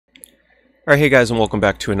Alright, hey guys, and welcome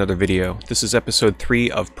back to another video. This is episode 3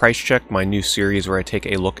 of Price Check, my new series where I take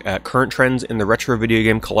a look at current trends in the retro video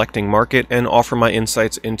game collecting market and offer my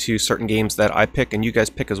insights into certain games that I pick and you guys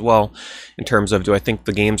pick as well, in terms of do I think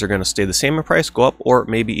the games are going to stay the same in price, go up, or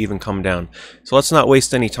maybe even come down. So let's not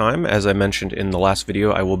waste any time. As I mentioned in the last video,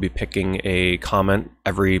 I will be picking a comment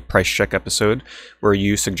every Price Check episode where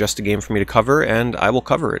you suggest a game for me to cover, and I will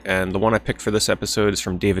cover it. And the one I picked for this episode is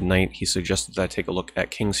from David Knight. He suggested that I take a look at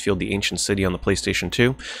Kingsfield the Ancient City on the PlayStation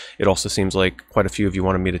 2. It also seems like quite a few of you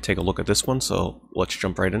wanted me to take a look at this one, so let's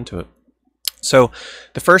jump right into it. So,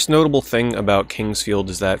 the first notable thing about Kingsfield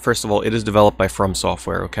is that, first of all, it is developed by From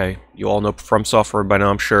Software, okay? You all know From Software by now,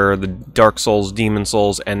 I'm sure, the Dark Souls, Demon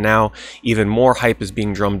Souls, and now even more hype is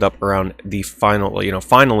being drummed up around the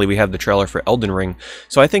finally we have the trailer for Elden Ring.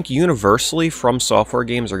 So I think universally, From Software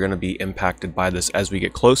games are going to be impacted by this as we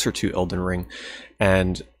get closer to Elden Ring.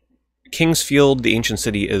 And Kingsfield, the Ancient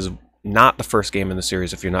City, is not the first game in the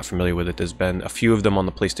series. If you're not familiar with it, there's been a few of them on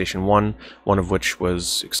the PlayStation 1, one of which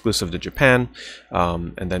was exclusive to Japan,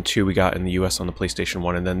 and then 2 we got in the US on the PlayStation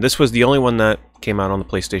 1, and then this was the only one that came out on the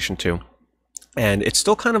PlayStation 2. And it's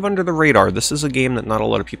still kind of under the radar. This is a game that not a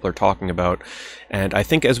lot of people are talking about, and I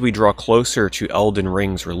think as we draw closer to Elden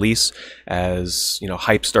Ring's release, as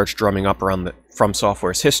hype starts drumming up around the From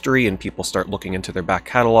Software's history and people start looking into their back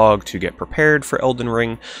catalog to get prepared for Elden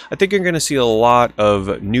Ring, I think you're going to see a lot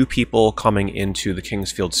of new people coming into the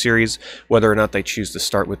Kingsfield series, whether or not they choose to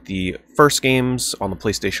start with the first games on the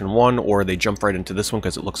PlayStation 1 or they jump right into this one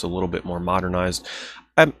because it looks a little bit more modernized.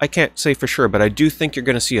 I can't say for sure, but I do think you're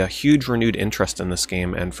going to see a huge renewed interest in this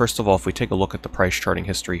game. And first of all, if we take a look at the price charting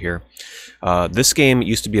history here, this game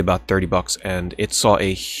used to be about $30, and it saw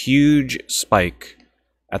a huge spike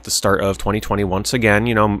at the start of 2020 once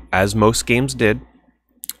again, as most games did,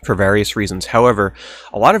 for various reasons. However,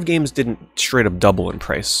 a lot of games didn't straight up double in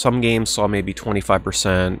price. Some games saw maybe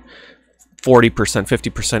 25%, 40%,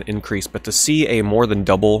 50% increase, but to see a more than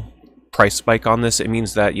double price spike on this, it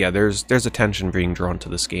means that, yeah, there's attention being drawn to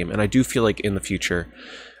this game. And I do feel like in the future,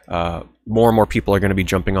 more and more people are going to be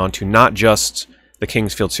jumping onto not just the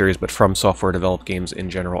Kingsfield series, but From Software developed games in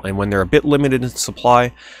general. And when they're a bit limited in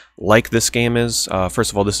supply, like this game is,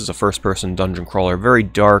 first of all, this is a first-person dungeon crawler, very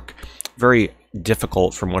dark, very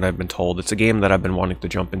difficult from what I've been told. It's a game that I've been wanting to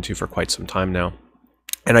jump into for quite some time now.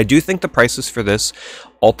 And I do think the prices for this,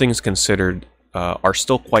 all things considered, are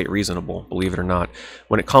still quite reasonable, believe it or not.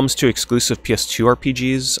 When it comes to exclusive PS2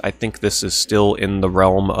 RPGs, I think this is still in the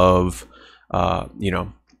realm of,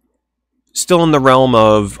 still in the realm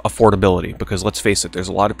of affordability, because let's face it, there's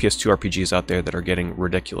a lot of PS2 RPGs out there that are getting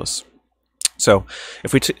ridiculous. So,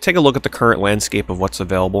 if we take a look at the current landscape of what's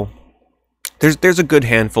available, there's a good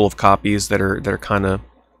handful of copies that are kind of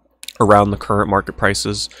around the current market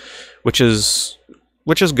prices, which is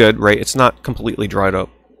good, right? It's not completely dried up.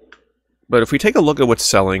 But if we take a look at what's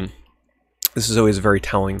selling, this is always very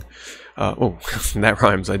telling. Oh, that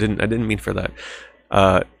rhymes. I didn't mean for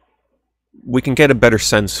that. We can get a better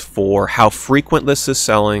sense for how frequent this is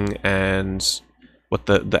selling and what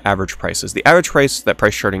the average price is. The average price that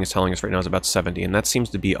price charting is telling us right now is about 70, and that seems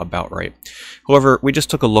to be about right. However, we just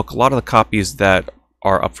took a look. A lot of the copies that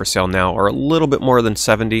are up for sale now are a little bit more than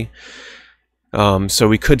 70. So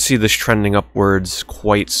we could see this trending upwards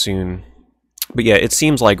quite soon. But yeah, it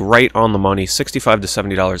seems like right on the money, $65 to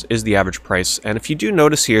 $70 is the average price. And if you do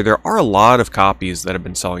notice here, there are a lot of copies that have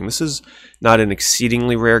been selling. This is not an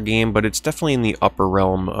exceedingly rare game, but it's definitely in the upper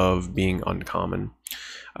realm of being uncommon.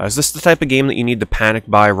 Is this the type of game that you need to panic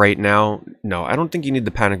buy right now? No, I don't think you need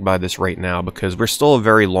to panic buy this right now, because we're still a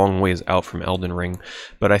very long ways out from Elden Ring.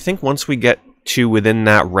 But I think once we get to within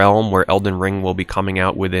that realm where Elden Ring will be coming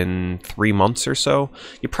out within 3 months or so,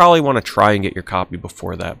 you probably want to try and get your copy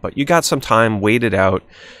before that. But you got some time, wait it out,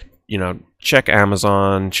 check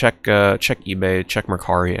Amazon, check eBay, check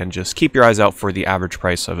Mercari, and just keep your eyes out for the average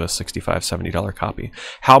price of a $65, $70 copy.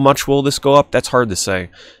 How much will this go up? That's hard to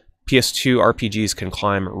say. PS2 RPGs can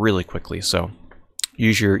climb really quickly, so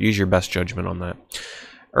use your best judgment on that.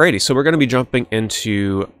 Alrighty, so we're going to be jumping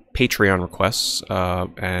into Patreon requests,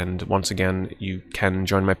 and once again, you can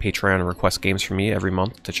join my Patreon and request games for me every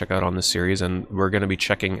month to check out on this series, and we're going to be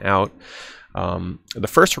checking out the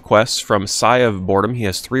first request from SighofBoredom. He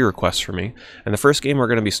has 3 requests for me, and the first game we're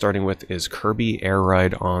going to be starting with is Kirby Air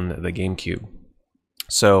Ride on the GameCube.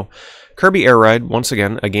 So, Kirby Air Ride, once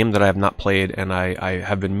again, a game that I have not played, and I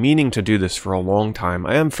have been meaning to do this for a long time.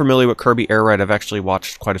 I am familiar with Kirby Air Ride. I've actually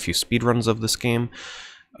watched quite a few speedruns of this game.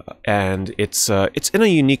 And it's in a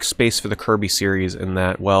unique space for the Kirby series in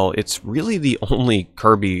that, well, it's really the only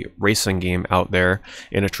Kirby racing game out there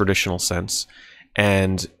in a traditional sense.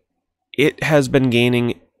 And it has been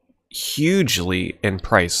gaining hugely in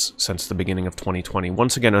price since the beginning of 2020.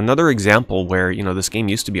 Once again, another example where, you know, this game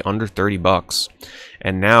used to be under 30 bucks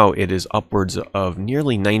and now it is upwards of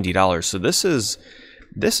nearly $90. So this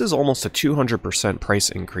is almost a 200% price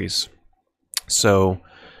increase. So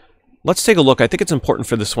let's take a look. I think it's important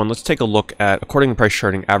for this one. Let's take a look at, according to price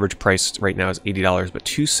charting, average price right now is $80, but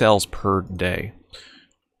 2 sales per day.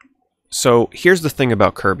 So here's the thing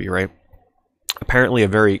about Kirby, right? Apparently a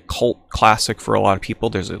very cult classic for a lot of people.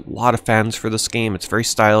 There's a lot of fans for this game. It's very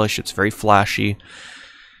stylish. It's very flashy.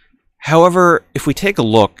 However, if we take a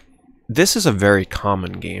look, this is a very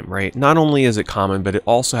common game, right? Not only is it common, but it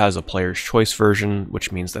also has a player's choice version,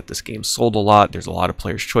 which means that this game sold a lot. There's a lot of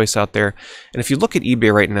player's choice out there. And if you look at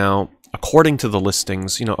eBay right now, according to the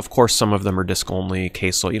listings, you know, of course, some of them are disc only,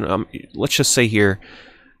 case sold. You know, let's just say here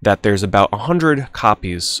that there's about 100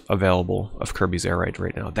 copies available of Kirby's Air Ride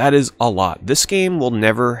right now. That is a lot. This game will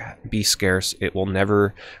never be scarce. It will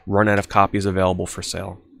never run out of copies available for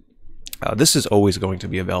sale. This is always going to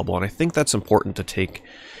be available, and I think that's important to take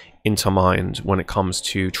into mind when it comes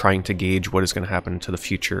to trying to gauge what is going to happen to the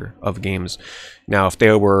future of games. Now, if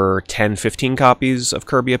there were 10, 15 copies of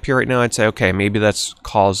Kirby up here right now, I'd say, okay, maybe that's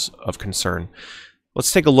cause of concern.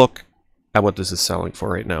 Let's take a look at what this is selling for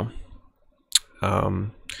right now.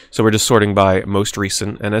 So we're just sorting by most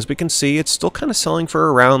recent, and as we can see, it's still kind of selling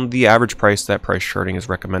for around the average price that price charting is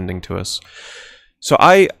recommending to us. So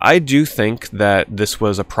I do think that this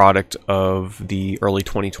was a product of the early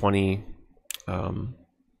 2020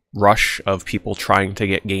 rush of people trying to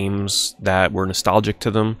get games that were nostalgic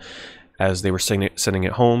to them as they were sitting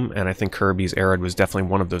at home, and I think Kirby's Air Ride was definitely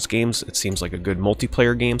one of those games. It seems like a good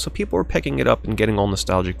multiplayer game, so people were picking it up and getting all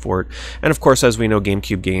nostalgic for it. And of course, as we know,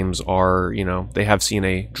 GameCube games are, you know, they have seen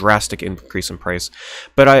a drastic increase in price.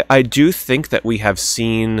 But I do think that we have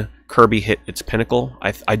seen Kirby hit its pinnacle.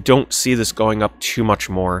 I don't see this going up too much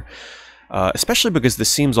more. Especially because this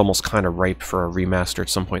seems almost kind of ripe for a remaster at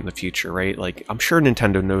some point in the future, right? Like, I'm sure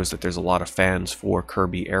Nintendo knows that there's a lot of fans for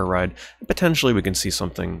Kirby Air Ride. Potentially we can see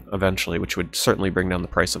something eventually, which would certainly bring down the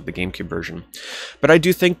price of the GameCube version. But I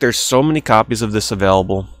do think there's so many copies of this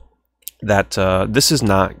available that this is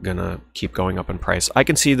not gonna keep going up in price. I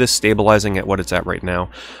can see this stabilizing at what it's at right now,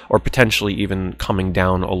 or potentially even coming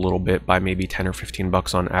down a little bit by maybe 10 or 15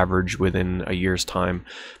 bucks on average within a year's time,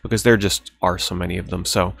 because there just are so many of them.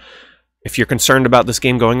 So if you're concerned about this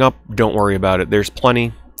game going up, don't worry about it. There's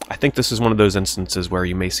plenty. I think this is one of those instances where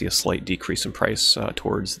you may see a slight decrease in price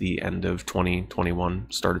towards the end of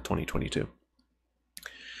 2021, start of 2022. All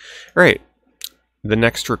right. The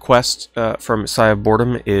next request from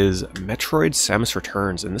SighofBoredom is Metroid Samus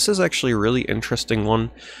Returns, and this is actually a really interesting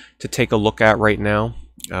one to take a look at right now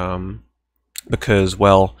because,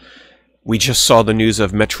 well, we just saw the news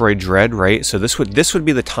of Metroid Dread, right? So this would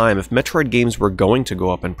be the time, if Metroid games were going to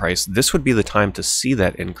go up in price, this would be the time to see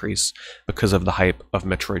that increase because of the hype of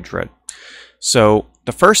Metroid Dread. So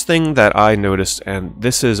the first thing that I noticed, and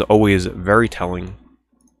this is always very telling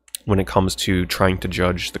when it comes to trying to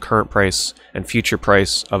judge the current price and future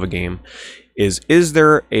price of a game, is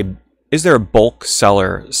there a bulk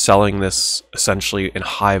seller selling this essentially in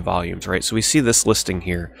high volumes, right? So we see this listing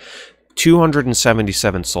here.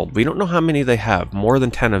 277 sold. We don't know how many they have, more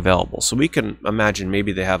than 10 available. So we can imagine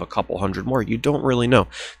maybe they have a couple hundred more. You don't really know.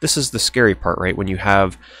 This is the scary part, right? When you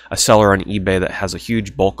have a seller on eBay that has a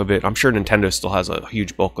huge bulk of it. I'm sure Nintendo still has a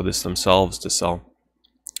huge bulk of this themselves to sell.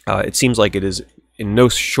 It seems like it is in no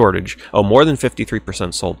shortage. Oh, more than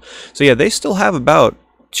 53% sold. So yeah, they still have about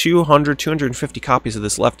 250 copies of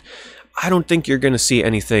this left. I don't think you're going to see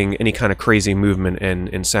any kind of crazy movement in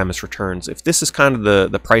Samus Returns. If this is kind of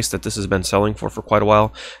the price that this has been selling for quite a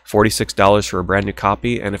while, $46 for a brand new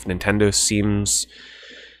copy, and if Nintendo seems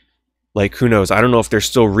like, who knows, I don't know if they're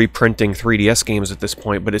still reprinting 3DS games at this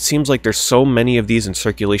point, but it seems like there's so many of these in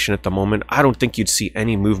circulation at the moment, I don't think you'd see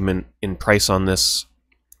any movement in price on this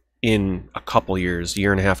in a couple years,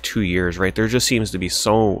 year and a half, 2 years, right? There just seems to be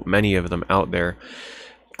so many of them out there.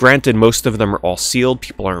 Granted, most of them are all sealed.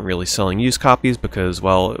 People aren't really selling used copies because,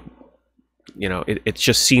 well, you know, it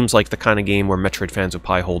just seems like the kind of game where Metroid fans would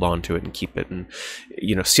probably hold on to it and keep it. And,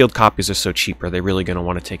 you know, sealed copies are so cheap. Are they really going to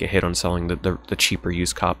want to take a hit on selling the cheaper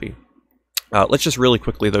used copy? Let's just really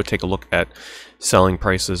quickly, though, take a look at selling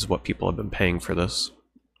prices, what people have been paying for this.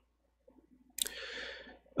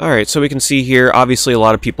 Alright, so we can see here, obviously a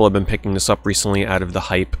lot of people have been picking this up recently out of the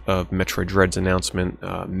hype of Metroid Dread's announcement.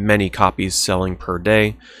 Many copies selling per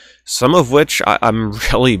day, some of which I'm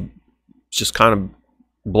really just kind of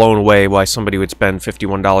blown away why somebody would spend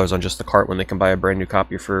 $51 on just the cart when they can buy a brand new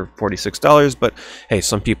copy for $46. But hey,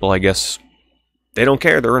 some people, I guess, they don't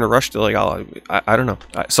care. They're in a rush to like, oh, I don't know.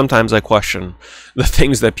 Sometimes I question the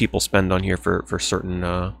things that people spend on here for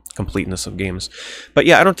certain completeness of games. But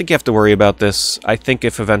yeah, I don't think you have to worry about this. I think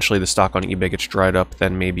if eventually the stock on eBay gets dried up,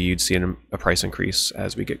 then maybe you'd see a price increase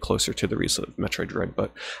as we get closer to the release of Metroid Dread.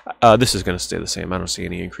 But this is going to stay the same. I don't see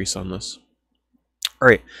any increase on this. All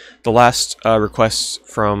right, the last request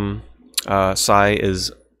from Sai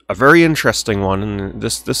is a very interesting one, and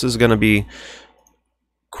this is going to be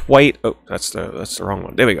quite... Oh, that's the wrong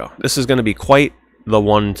one. There we go. This is going to be quite the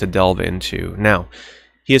one to delve into. Now,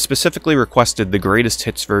 he has specifically requested the greatest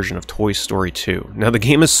hits version of Toy Story 2. Now, the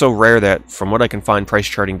game is so rare that, from what I can find, price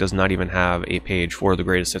charting does not even have a page for the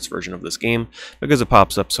greatest hits version of this game, because it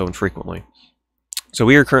pops up so infrequently. So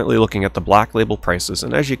we are currently looking at the black label prices,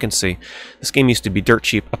 and as you can see, this game used to be dirt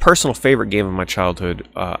cheap. A personal favorite game of my childhood.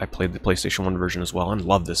 I played the PlayStation 1 version as well, and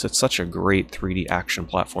love this. It's such a great 3D action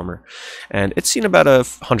platformer, and it's seen about a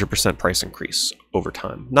 100% price increase over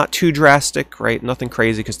time. Not too drastic, right? Nothing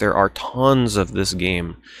crazy, because there are tons of this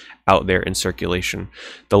game out there in circulation.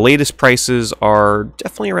 The latest prices are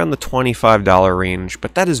definitely around the $25 range,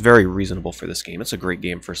 but that is very reasonable for this game. It's a great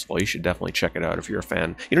game, first of all. You should definitely check it out if you're a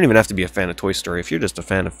fan. You don't even have to be a fan of Toy Story. If you're just a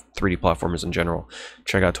fan of 3D platformers in general,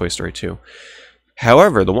 check out Toy Story 2.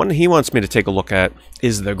 However, the one he wants me to take a look at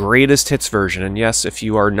is the greatest hits version. And yes, if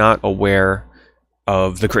you are not aware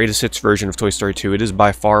of the greatest hits version of Toy Story 2, it is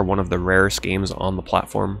by far one of the rarest games on the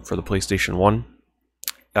platform for the PlayStation 1.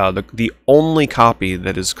 The only copy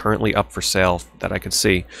that is currently up for sale that I could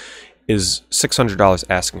see is $600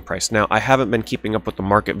 asking price. Now, I haven't been keeping up with the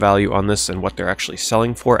market value on this and what they're actually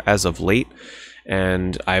selling for as of late,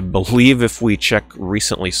 and I believe if we check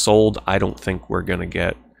recently sold, I don't think we're going to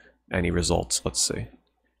get any results. Let's see.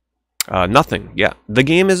 Nothing. Yeah, the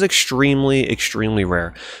game is extremely, extremely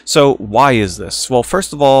rare. So why is this? Well,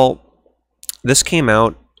 first of all, this came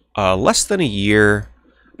out less than a year,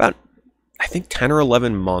 about I think 10 or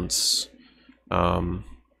 11 months. What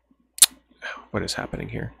is happening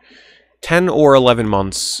here? 10 or 11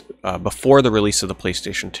 months before the release of the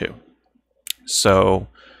PlayStation 2. So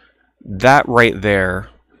that right there,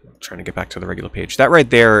 I'm trying to get back to the regular page. That right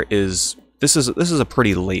there is this is a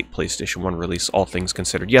pretty late PlayStation 1 release, all things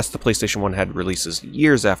considered. Yes, the PlayStation 1 had releases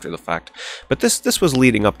years after the fact, but this was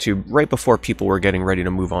leading up to right before people were getting ready to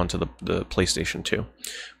move on to the PlayStation 2.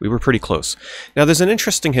 We were pretty close. Now, there's an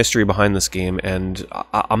interesting history behind this game, and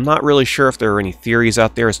I'm not really sure if there are any theories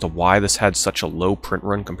out there as to why this had such a low print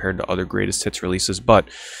run compared to other greatest hits releases, but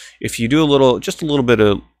if you do just a little bit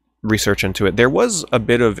of research into it, there was a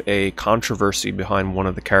bit of a controversy behind one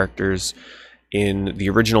of the characters in the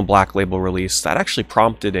original Black Label release that actually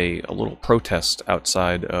prompted a little protest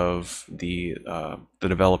outside of the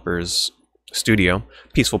developer's studio,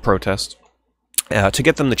 peaceful protest, to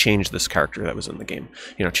get them to change this character that was in the game.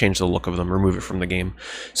 You know, change the look of them, remove it from the game.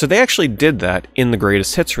 So they actually did that in the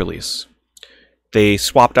Greatest Hits release. They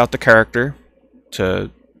swapped out the character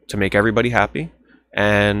to make everybody happy,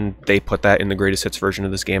 and they put that in the Greatest Hits version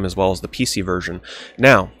of this game as well as the PC version.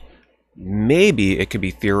 Now, maybe it could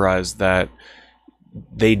be theorized that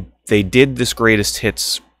they did this Greatest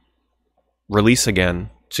Hits release again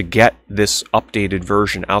to get this updated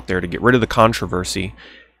version out there to get rid of the controversy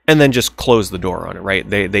and then just close the door on it, right?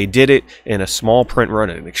 They did it in a small print run,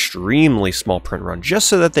 an extremely small print run, just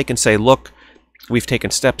so that they can say, look, we've taken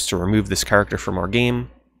steps to remove this character from our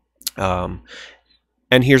game, and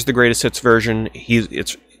here's the Greatest Hits version.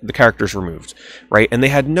 The character's removed, right? And they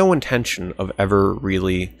had no intention of ever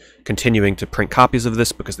really continuing to print copies of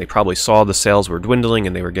this because they probably saw the sales were dwindling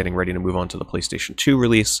and they were getting ready to move on to the PlayStation 2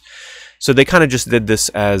 release. So they kind of just did this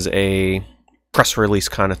as a press release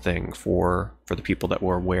kind of thing for the people that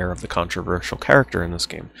were aware of the controversial character in this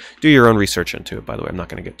game. Do your own research into it, by the way. I'm not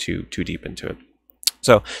going to get too deep into it.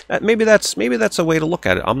 So maybe that's a way to look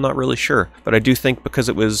at it. I'm not really sure, but I do think because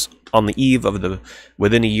it was on the eve of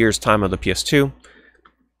within a year's time of the PS2,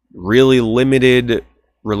 really limited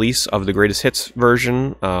release of the Greatest Hits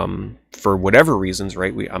version for whatever reasons,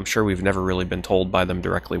 right? I'm sure we've never really been told by them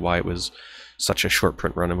directly why it was such a short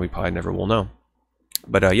print run, and we probably never will know.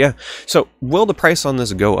 But yeah, so will the price on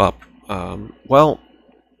this go up? Well,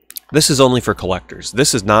 this is only for collectors.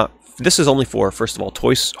 This is only for, first of all,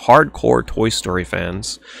 hardcore Toy Story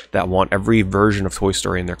fans that want every version of Toy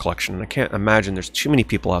Story in their collection. And I can't imagine there's too many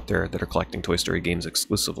people out there that are collecting Toy Story games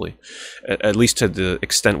exclusively, at least to the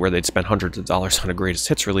extent where they'd spend hundreds of dollars on a Greatest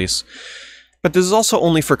Hits release. But this is also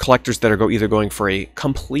only for collectors that are either going for a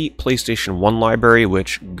complete PlayStation 1 library,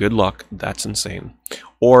 which, good luck, that's insane,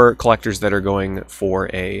 or collectors that are going for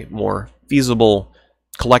a more feasible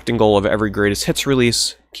collecting goal of every Greatest Hits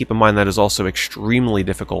release, Keep in mind that is also extremely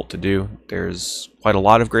difficult to do. There's quite a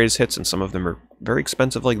lot of greatest hits, and some of them are very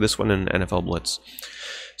expensive, like this one in NFL Blitz.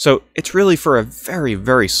 So it's really for a very,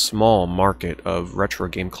 very small market of retro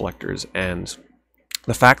game collectors, and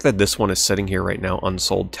the fact that this one is sitting here right now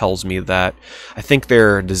unsold tells me that I think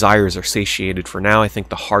their desires are satiated for now. I think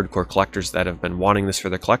the hardcore collectors that have been wanting this for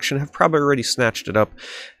their collection have probably already snatched it up,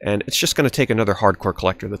 and it's just going to take another hardcore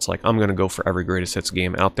collector that's like, I'm going to go for every greatest hits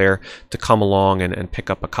game out there to come along and pick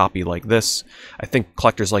up a copy like this. I think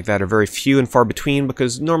collectors like that are very few and far between,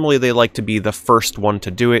 because normally they like to be the first one to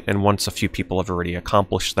do it, and once a few people have already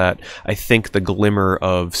accomplished that, I think the glimmer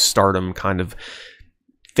of stardom kind of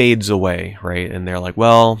fades away, right? And they're like,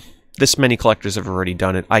 well, this many collectors have already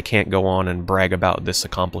done it. I can't go on and brag about this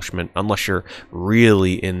accomplishment unless you're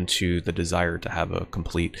really into the desire to have a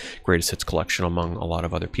complete greatest hits collection among a lot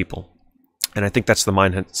of other people. And I think that's the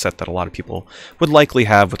mindset that a lot of people would likely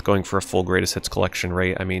have with going for a full greatest hits collection,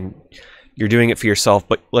 right? I mean, you're doing it for yourself,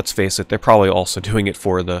 but let's face it, they're probably also doing it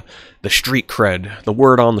for the street cred, the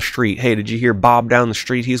word on the street. Hey, did you hear Bob down the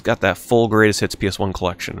street? He's got that full greatest hits PS1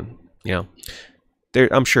 collection, you know.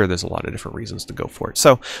 I'm sure there's a lot of different reasons to go for it.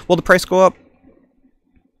 So, will the price go up?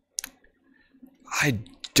 I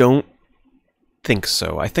don't think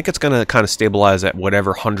so. I think it's going to kind of stabilize at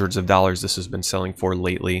whatever hundreds of dollars this has been selling for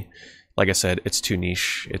lately. Like I said, it's too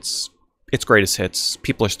niche. It's greatest hits.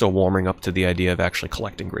 People are still warming up to the idea of actually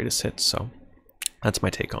collecting greatest hits, so that's my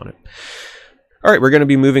take on it. Alright, we're going to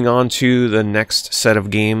be moving on to the next set of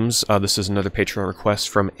games. This is another Patreon request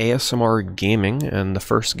from ASMR Gaming, and the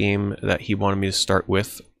first game that he wanted me to start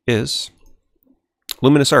with is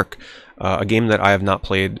LuminousArc, a game that I have not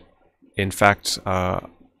played. In fact, I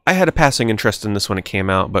had a passing interest in this when it came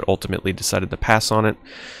out, but ultimately decided to pass on it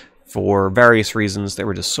for various reasons. There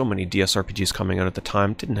were just so many DS RPGs coming out at the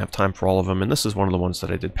time, didn't have time for all of them, and this is one of the ones that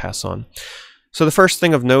I did pass on. So the first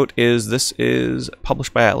thing of note is this is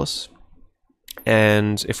published by Atlas.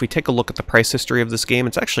 And if we take a look at the price history of this game,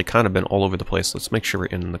 it's actually kind of been all over the place. Let's make sure we're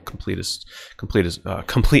in the complete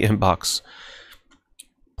inbox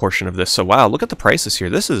portion of this. So wow, look at the prices here.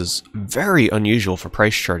 This is very unusual for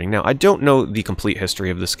price charting. Now, I don't know the complete history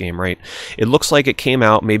of this game, right? It looks like it came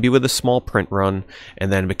out maybe with a small print run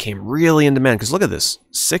and then became really in demand, because look at this,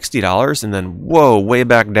 $60 and then whoa, way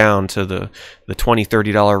back down to the $20,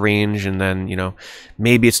 $30 range, and then, you know,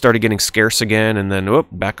 maybe it started getting scarce again, and then oh,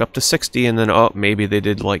 back up to 60, and then oh, maybe they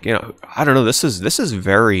did, like, you know, I don't know. This is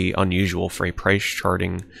very unusual for a price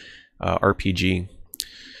charting RPG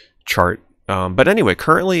chart. But anyway,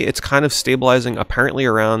 currently it's kind of stabilizing apparently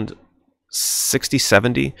around 60,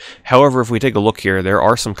 70. However, if we take a look here, there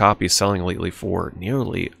are some copies selling lately for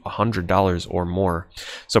nearly $100 or more.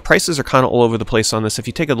 So prices are kind of all over the place on this. If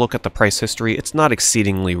you take a look at the price history, it's not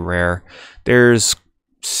exceedingly rare. There's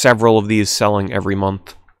several of these selling every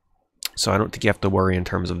month. So I don't think you have to worry in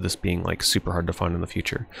terms of this being like super hard to find in the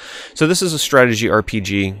future. So this is a strategy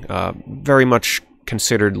RPG, very much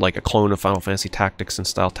considered like a clone of Final Fantasy Tactics and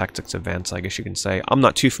Style Tactics Advance, I guess you can say. I'm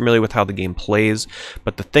not too familiar with how the game plays,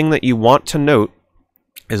 but the thing that you want to note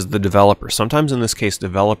is the developer. Sometimes in this case,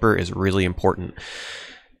 developer is really important.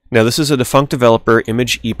 Now, this is a defunct developer,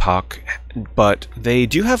 Image Epoch, but they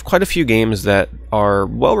do have quite a few games that are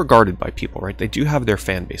well regarded by people, right? They do have their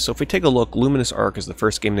fan base. So if we take a look, LuminousArc is the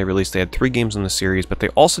first game they released. They had 3 games in the series, but they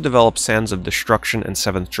also developed Sands of Destruction and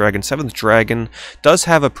Seventh Dragon. Seventh Dragon does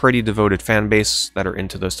have a pretty devoted fan base that are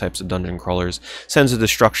into those types of dungeon crawlers. Sands of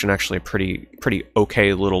Destruction, actually a pretty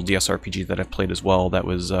okay little DS RPG that I've played as well. That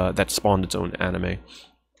was that spawned its own anime.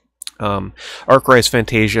 Arc-Rise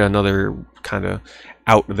Fantasia, another kind of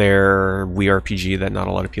out there Wii RPG that not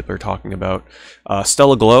a lot of people are talking about.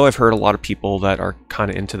 Stella Glow, I've heard a lot of people that are kind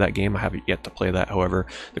of into that game. I haven't yet to play that, however.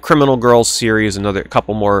 The Criminal Girls series, a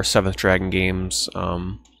couple more Seventh Dragon games,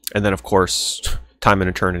 and then of course Time and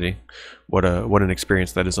Eternity. What an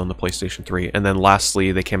experience that is on the PlayStation 3. And then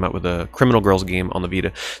lastly, they came out with a Criminal Girls game on the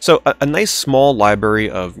Vita. So a nice small library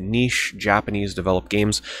of niche Japanese developed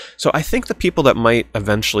games. So I think the people that might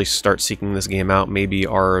eventually start seeking this game out maybe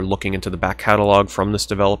are looking into the back catalog from this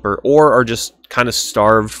developer, or are just kind of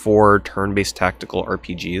starved for turn-based tactical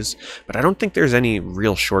RPGs. But I don't think there's any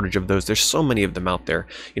real shortage of those. There's so many of them out there.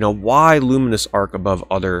 You know, why LuminousArc above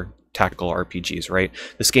other tactical RPGs, right?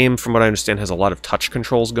 This game, from what I understand, has a lot of touch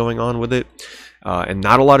controls going on with it, and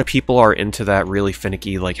not a lot of people are into that really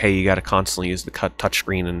finicky, like, hey, you got to constantly use the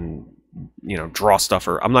touchscreen and, you know, draw stuff.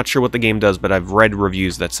 Or I'm not sure what the game does, but I've read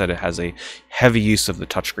reviews that said it has a heavy use of the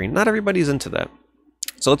touchscreen. Not everybody's into that.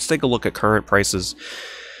 So let's take a look at current prices.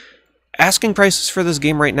 Asking prices for this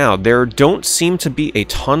game right now, there don't seem to be a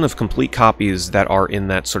ton of complete copies that are in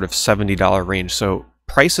that sort of $70 range. So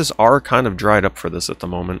prices are kind of dried up for this at the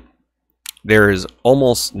moment. There is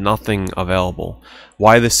almost nothing available.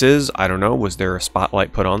 Why this is, I don't know. Was there a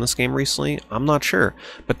spotlight put on this game recently? I'm not sure.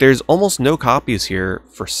 But there's almost no copies here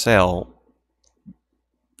for sale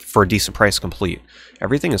for a decent price complete.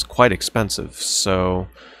 Everything is quite expensive, so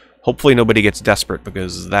hopefully nobody gets desperate,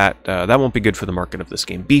 because that won't be good for the market of this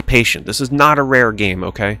game. Be patient. This is not a rare game,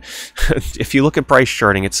 okay? If you look at price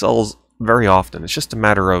charting, it sells very often. It's just a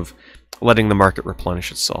matter of letting the market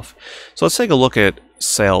replenish itself. So let's take a look at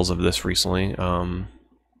sales of this recently.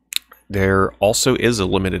 There also is a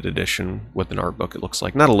limited edition with an art book, it looks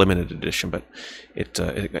like. Not a limited edition, but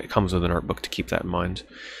it comes with an art book, to keep that in mind.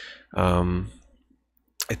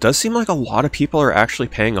 It does seem like a lot of people are actually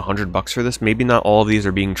paying $100 for this. Maybe not all of these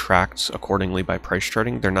are being tracked accordingly by price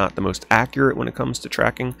charting. They're not the most accurate when it comes to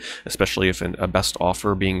tracking, especially if a best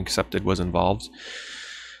offer being accepted was involved.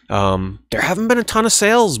 There haven't been a ton of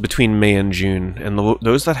sales between May and June, and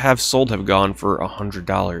those that have sold have gone for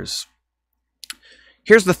 $100.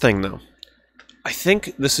 Here's the thing, though. I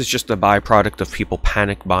think this is just a byproduct of people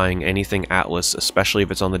panic buying anything Atlas, especially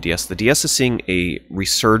if it's on the DS. The DS is seeing a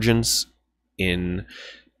resurgence in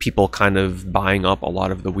people kind of buying up a lot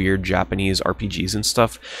of the weird Japanese RPGs and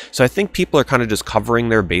stuff. So I think people are kind of just covering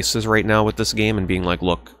their bases right now with this game and being like,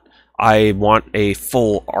 look, I want a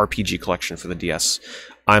full RPG collection for the DS.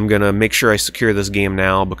 I'm going to make sure I secure this game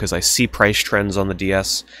now because I see price trends on the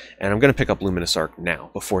DS, and I'm going to pick up LuminousArc now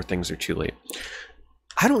before things are too late.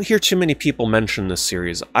 I don't hear too many people mention this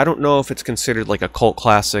series. I don't know if it's considered like a cult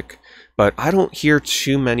classic, but I don't hear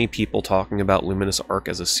too many people talking about LuminousArc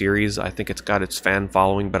as a series. I think it's got its fan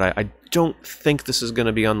following, but I don't think this is going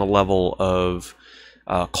to be on the level of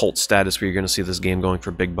cult status where you're going to see this game going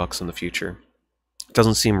for big bucks in the future. It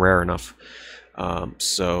doesn't seem rare enough.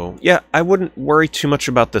 So yeah, I wouldn't worry too much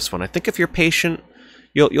about this one. I think if you're patient,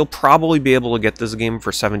 you'll probably be able to get this game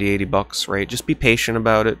for 70, 80 bucks, right? Just be patient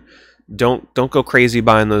about it. Don't go crazy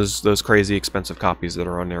buying those crazy expensive copies that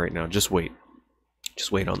are on there right now. Just wait.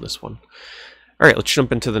 Just wait on this one. Alright, let's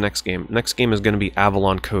jump into the next game. Next game is going to be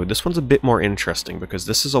Avalon Code. This one's a bit more interesting because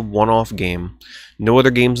this is a one-off game. No other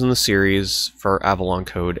games in the series for Avalon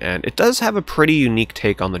Code, and it does have a pretty unique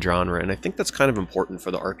take on the genre, and I think that's kind of important for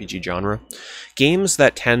the RPG genre. Games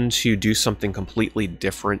that tend to do something completely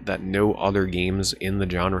different that no other games in the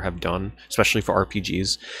genre have done, especially for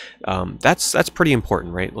RPGs, that's pretty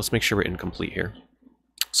important, right? Let's make sure we're incomplete here.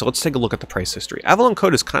 So let's take a look at the price history. Avalon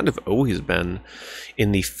Code has kind of always been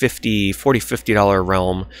in the $40-$50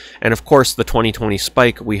 realm, and of course the 2020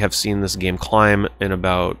 spike, we have seen this game climb in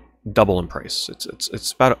about double in price.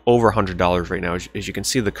 It's about over $100 right now. As you can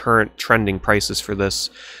see, the current trending prices for this,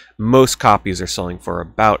 most copies are selling for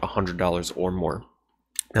about $100 or more.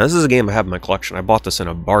 Now this is a game I have in my collection. I bought this in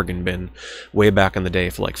a bargain bin way back in the day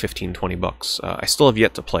for like 15-20 bucks. I still have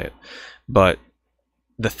yet to play it, but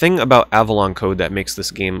the thing about Avalon Code that makes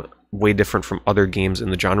this game way different from other games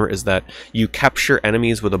in the genre is that you capture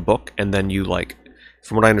enemies with a book, and then you, like,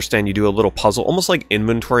 from what I understand, you do a little puzzle, almost like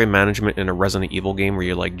inventory management in a Resident Evil game where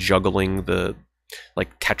you're like juggling the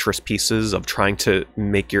like Tetris pieces of trying to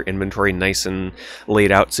make your inventory nice and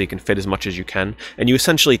laid out so you can fit as much as you can. And you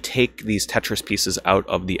essentially take these Tetris pieces out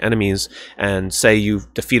of the enemies, and say you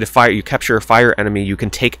defeat a fire, you capture a fire enemy, you can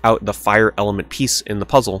take out the fire element piece in the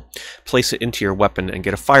puzzle, place it into your weapon, and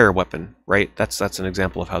get a fire weapon, right? That's an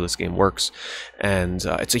example of how this game works. And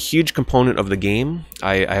it's a huge component of the game.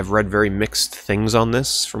 I have read very mixed things on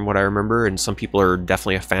this from what I remember, and some people are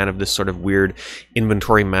definitely a fan of this sort of weird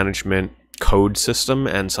inventory management code system,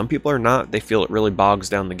 and some people are not. They feel it really bogs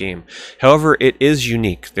down the game. However, it is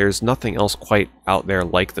unique. There's nothing else quite out there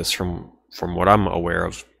like this from what I'm aware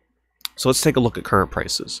of. So let's take a look at current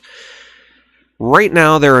prices. Right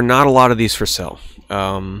now, there are not a lot of these for sale.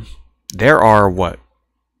 There are what?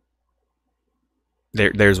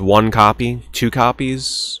 There's one copy, two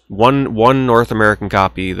copies, one North American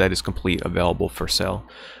copy that is complete available for sale,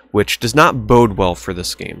 which does not bode well for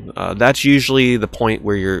this game. That's usually the point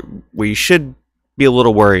where you should be a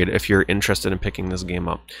little worried if you're interested in picking this game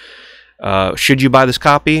up. Should you buy this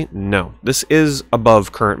copy? No. This is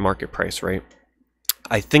above current market price, right?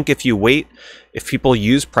 I think if you wait, if people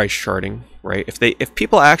use price charting, right? If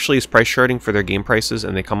people actually use price charting for their game prices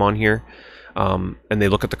and they come on here and they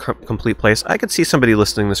look at the complete price, I could see somebody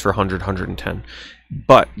listing this for 100, 110.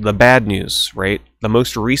 But the bad news, right? The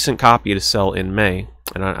most recent copy to sell in May,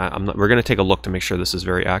 and we're going to take a look to make sure this is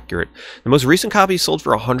very accurate. The most recent copy sold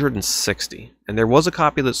for 160, and there was a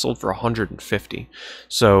copy that sold for 150.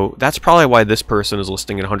 So that's probably why this person is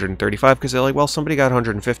listing at 135, because they're like, well, somebody got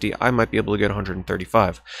 150, I might be able to get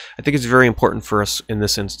 135. I think it's very important for us in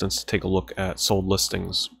this instance to take a look at sold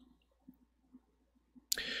listings.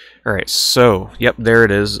 All right, so yep, there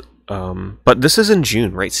it is. But this is in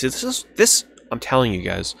June, right? So this. I'm telling you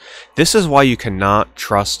guys, this is why you cannot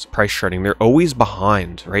trust price charting. They're always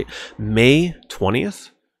behind, right? May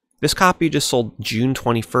 20th. This copy just sold June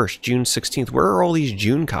 21st, June 16th. Where are all these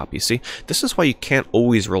June copies? See, this is why you can't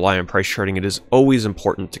always rely on price charting. It is always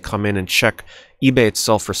important to come in and check eBay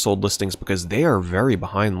itself for sold listings, because they are very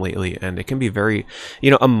behind lately, and it can be very,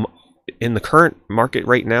 you know, in the current market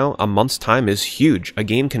right now, a month's time is huge. A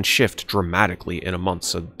game can shift dramatically in a month,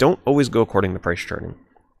 so don't always go according to price charting.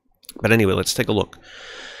 But anyway, let's take a look.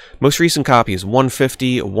 Most recent copies,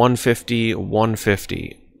 150, 150,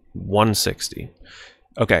 150, 160.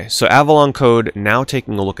 Okay, so Avalon code, now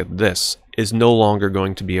taking a look at this, is no longer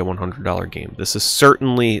going to be a $100 game. This is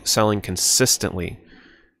certainly selling consistently.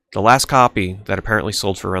 The last copy that apparently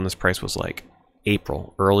sold for around this price was like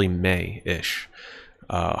April, early May-ish,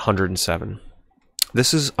 107.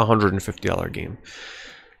 This is a $150 game.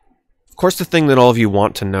 Of course, the thing that all of you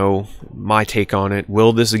want to know, my take on it,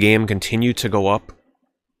 will this game continue to go up?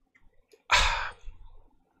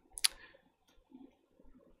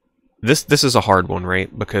 This is a hard one,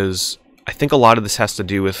 right? Because I think a lot of this has to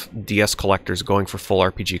do with DS collectors going for full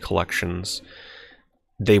RPG collections.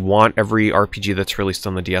 They want every RPG that's released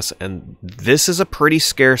on the DS, and this is a pretty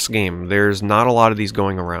scarce game. There's not a lot of these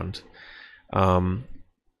going around.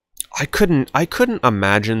 I couldn't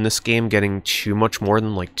imagine this game getting too much more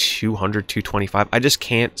than like 200, 225. I just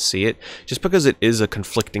can't see it, just because it is a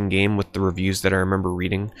conflicting game with the reviews that I remember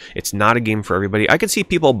reading. It's not a game for everybody. I could see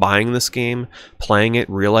people buying this game, playing it,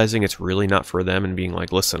 realizing it's really not for them, and being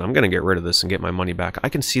like, listen, I'm going to get rid of this and get my money back. I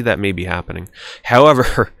can see that maybe happening.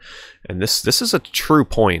 However, and this is a true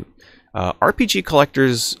point, RPG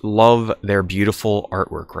collectors love their beautiful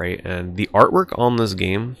artwork, right? And the artwork on this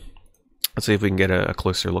game, let's see if we can get a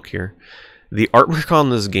closer look here. The artwork on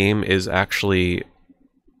this game is actually,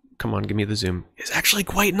 come on, give me the zoom, is actually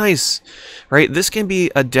quite nice, right? This can be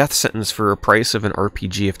a death sentence for a price of an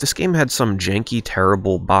RPG. If this game had some janky,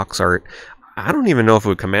 terrible box art, I don't even know if it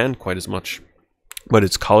would command quite as much. But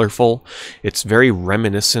it's colorful. It's very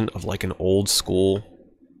reminiscent of like an old school,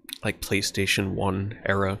 like PlayStation 1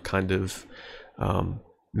 era kind of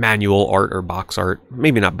manual art or box art.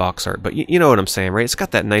 Maybe not box art, but you know what I'm saying, right? It's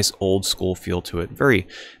got that nice old school feel to it. Very,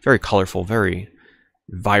 very colorful, very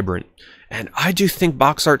vibrant. And I do think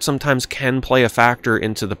box art sometimes can play a factor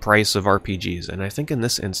into the price of RPGs. And I think in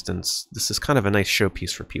this instance, this is kind of a nice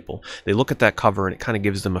showpiece for people. They look at that cover and it kind of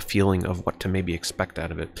gives them a feeling of what to maybe expect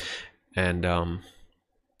out of it. And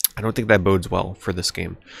I don't think that bodes well for this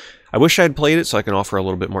game. I wish I had played it so I can offer a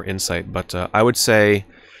little bit more insight, but I would say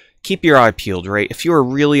keep your eye peeled, right? If you are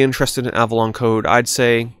really interested in Avalon code, I'd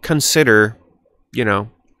say consider, you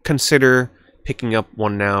know, consider picking up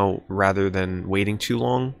one now rather than waiting too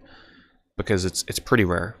long, because it's pretty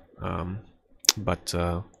rare.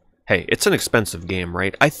 Hey, it's an expensive game,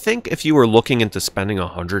 right? I think if you were looking into spending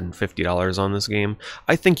 $150 on this game,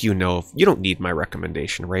 I think you know, you don't need my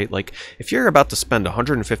recommendation, right? Like, if you're about to spend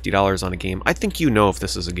 $150 on a game, I think you know if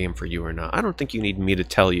this is a game for you or not. I don't think you need me to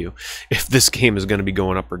tell you if this game is going to be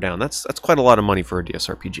going up or down. That's quite a lot of money for a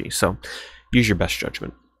DSRPG, so use your best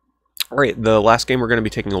judgment. All right, the last game we're going to be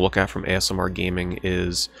taking a look at from ASMR Gaming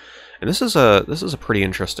is, and this is a pretty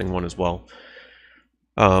interesting one as well.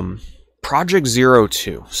 Project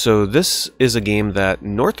 02. So this is a game that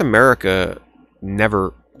North America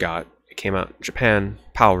never got. It came out in Japan,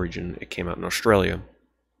 PAL region. It came out in Australia.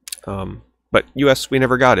 But US, we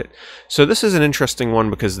never got it. So this is an interesting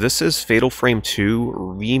one because this is Fatal Frame 2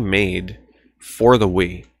 remade for the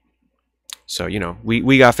Wii. So, you know,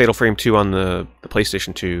 we got Fatal Frame 2 on the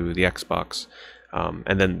PlayStation 2, the Xbox,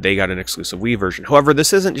 and then they got an exclusive Wii version. However,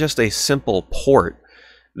 this isn't just a simple port.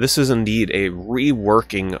 This is indeed a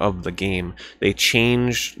reworking of the game. They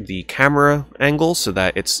changed the camera angle so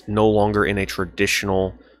that it's no longer in a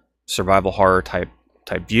traditional survival horror type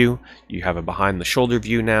view. You have a behind the shoulder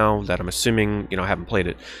view now that I'm assuming, you know, I haven't played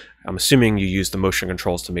it. I'm assuming you use the motion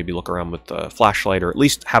controls to maybe look around with the flashlight, or at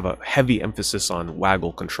least have a heavy emphasis on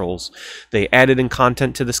waggle controls. They added in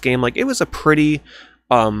content to this game. Like, it was a pretty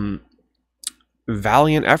valiant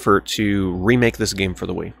effort to remake this game for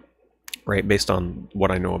the Wii, right, based on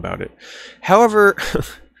what I know about it. However,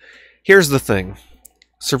 here's the thing.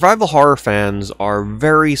 Survival horror fans are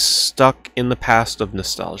very stuck in the past of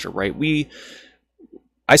nostalgia, right?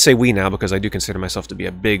 I say we now because I do consider myself to be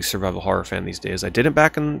a big survival horror fan these days. I didn't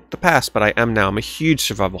back in the past, but I am now. I'm a huge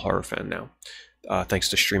survival horror fan now, thanks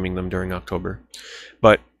to streaming them during October.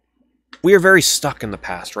 But We are very stuck in the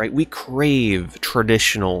past, right? We crave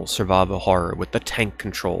traditional survival horror with the tank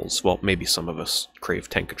controls. Well, maybe some of us crave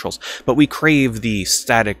tank controls, but we crave the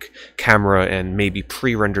static camera and maybe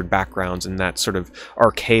pre-rendered backgrounds and that sort of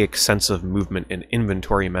archaic sense of movement and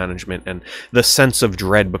inventory management and the sense of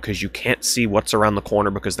dread because you can't see what's around the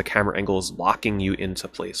corner because the camera angle is locking you into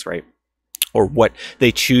place, right? Or what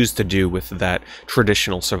they choose to do with that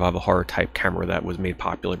traditional survival horror type camera that was made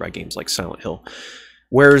popular by games like Silent Hill.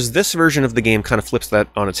 Whereas this version of the game kind of flips that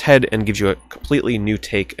on its head and gives you a completely new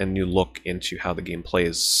take and new look into how the game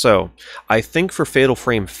plays. So I think for Fatal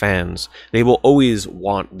Frame fans, they will always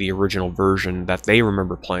want the original version that they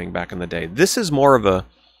remember playing back in the day. This is more of an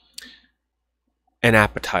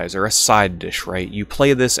appetizer, a side dish, right? You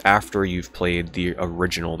play this after you've played the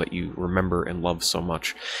original that you remember and love so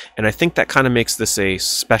much. And I think that kind of makes this a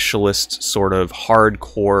specialist sort of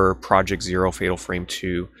hardcore Project Zero Fatal Frame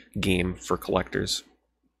 2 game for collectors.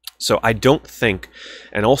 So I don't think,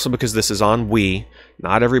 and also because this is on Wii,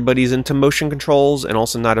 not everybody's into motion controls, and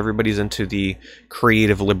also not everybody's into the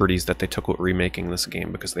creative liberties that they took with remaking this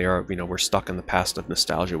game, because they are, we're stuck in the past of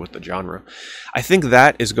nostalgia with the genre. I think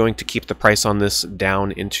that is going to keep the price on this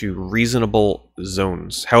down into reasonable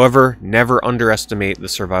zones. However, never underestimate the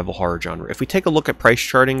survival horror genre. If we take a look at price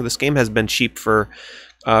charting, this game has been cheap for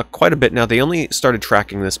quite a bit now. They only started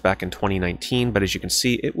tracking this back in 2019, but as you can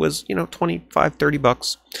see, it was,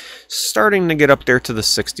 $25-30, starting to get up there to the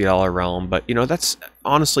 $60 realm. But that's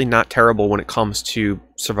honestly not terrible when it comes to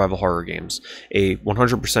survival horror games. A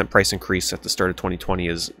 100% price increase at the start of 2020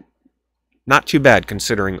 is not too bad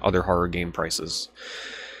considering other horror game prices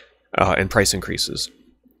and price increases.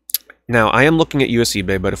 Now, I am looking at US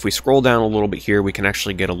eBay, but if we scroll down a little bit here, we can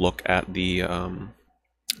actually get a look at the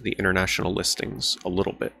international listings a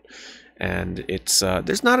little bit, and it's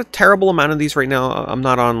there's not a terrible amount of these right now. I'm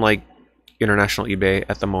not on like international eBay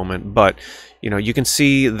at the moment, but you can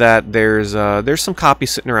see that there's some copies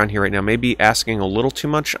sitting around here right now, maybe asking a little too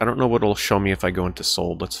much. I don't know what it'll show me if I go into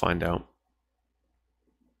sold. Let's find out.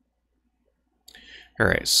 All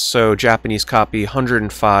right, so Japanese copy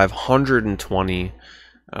 105, 120.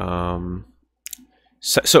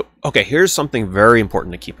 So okay, here's something very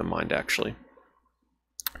important to keep in mind actually.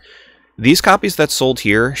 These copies that sold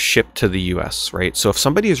here ship to the US, right? So if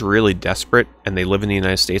somebody is really desperate and they live in the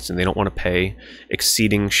United States and they don't want to pay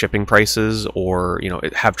exceeding shipping prices, or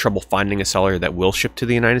have trouble finding a seller that will ship to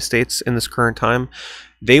the United States in this current time,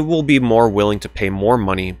 they will be more willing to pay more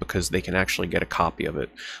money because they can actually get a copy of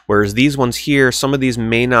it. Whereas these ones here, some of these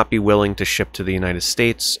may not be willing to ship to the United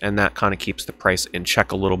States, and that kind of keeps the price in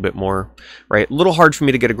check a little bit more, right? A little hard for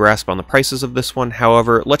me to get a grasp on the prices of this one.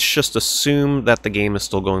 However, let's just assume that the game is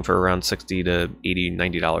still going for around $60 to $80,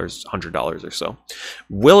 $90, $100 or so.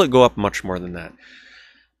 Will it go up much more than that?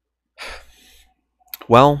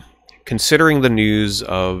 Well, considering the news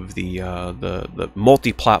of the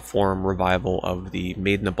multi-platform revival of the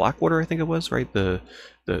Maiden of Blackwater, I think it was, right? The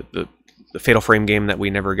Fatal Frame game that we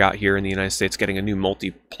never got here in the United States, getting a new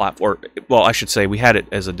multi-platform. Well, I should say we had it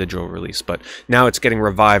as a digital release, but now it's getting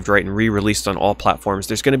revived, right, and re-released on all platforms.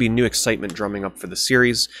 There's going to be new excitement drumming up for the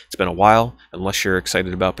series. It's been a while, unless you're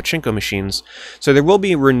excited about pachinko machines. So there will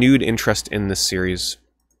be renewed interest in this series,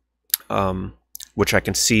 which I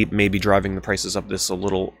can see maybe driving the prices up this a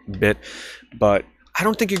little bit, but I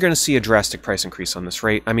don't think you're going to see a drastic price increase on this,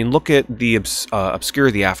 right? I mean, look at the Obscure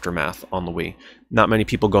the Aftermath on the Wii. Not many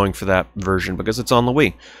people going for that version because it's on the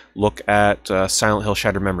Wii. Look at Silent Hill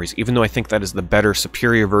Shattered Memories. Even though I think that is the better,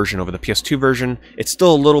 superior version over the PS2 version, it's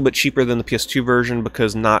still a little bit cheaper than the PS2 version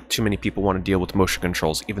because not too many people want to deal with motion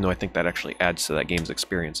controls, even though I think that actually adds to that game's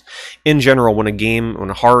experience. In general, when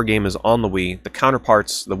a horror game is on the Wii, the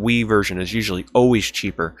counterparts, the Wii version is usually always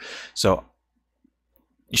cheaper. So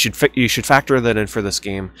you should factor that in for this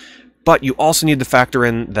game. But you also need to factor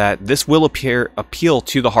in that this will appeal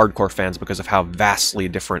to the hardcore fans because of how vastly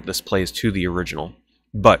different this plays to the original.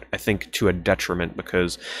 But I think to a detriment,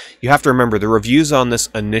 because you have to remember the reviews on this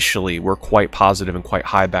initially were quite positive and quite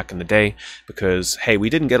high back in the day because, hey, we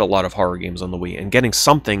didn't get a lot of horror games on the Wii, and getting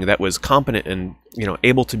something that was competent and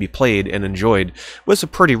able to be played and enjoyed was a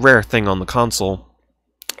pretty rare thing on the console.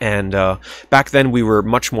 And back then we were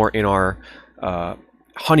much more in our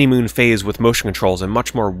honeymoon phase with motion controls and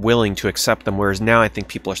much more willing to accept them, whereas now I think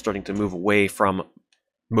people are starting to move away from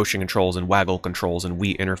motion controls and waggle controls and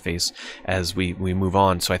Wii interface as we move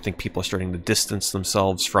on. So I think people are starting to distance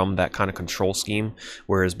themselves from that kind of control scheme,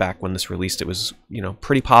 whereas back when this released it was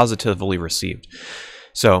pretty positively received.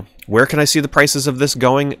 So where can I see the prices of this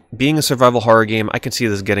going? Being a survival horror game, I can see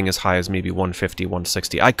this getting as high as maybe $150,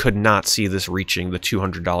 $160. I could not see this reaching the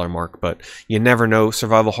 $200 mark, but you never know.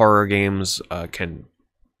 Survival horror games can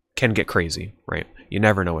can get crazy, right? You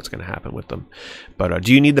never know what's going to happen with them. But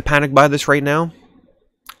do you need to panic buy this right now?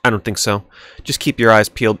 I don't think so. Just keep your eyes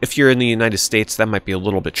peeled. If you're in the United States, that might be a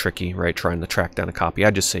little bit tricky, right? Trying to track down a copy.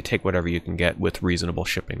 I'd just say take whatever you can get with reasonable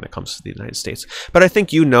shipping that comes to the United States. But I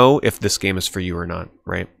think you know if this game is for you or not,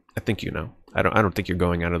 right? I think you know. I don't think you're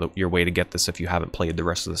going out of your way to get this if you haven't played the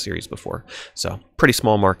rest of the series before. So, pretty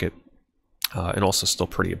small market. And also still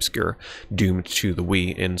pretty obscure, doomed to the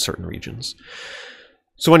Wii in certain regions.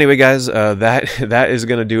 So anyway, guys, that is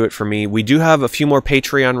going to do it for me. We do have a few more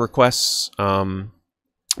Patreon requests,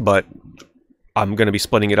 but I'm going to be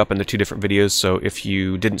splitting it up into 2 different videos, so if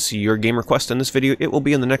you didn't see your game request in this video, it will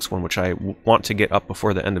be in the next one, which I want to get up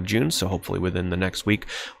before the end of June, so hopefully within the next week.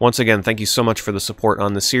 Once again, thank you so much for the support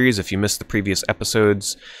on the series. If you missed the previous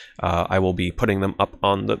episodes, I will be putting them up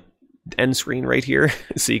on the end screen right here,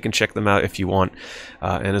 so you can check them out if you want.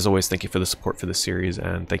 And as always, thank you for the support for this series,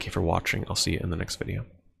 and thank you for watching. I'll see you in the next video.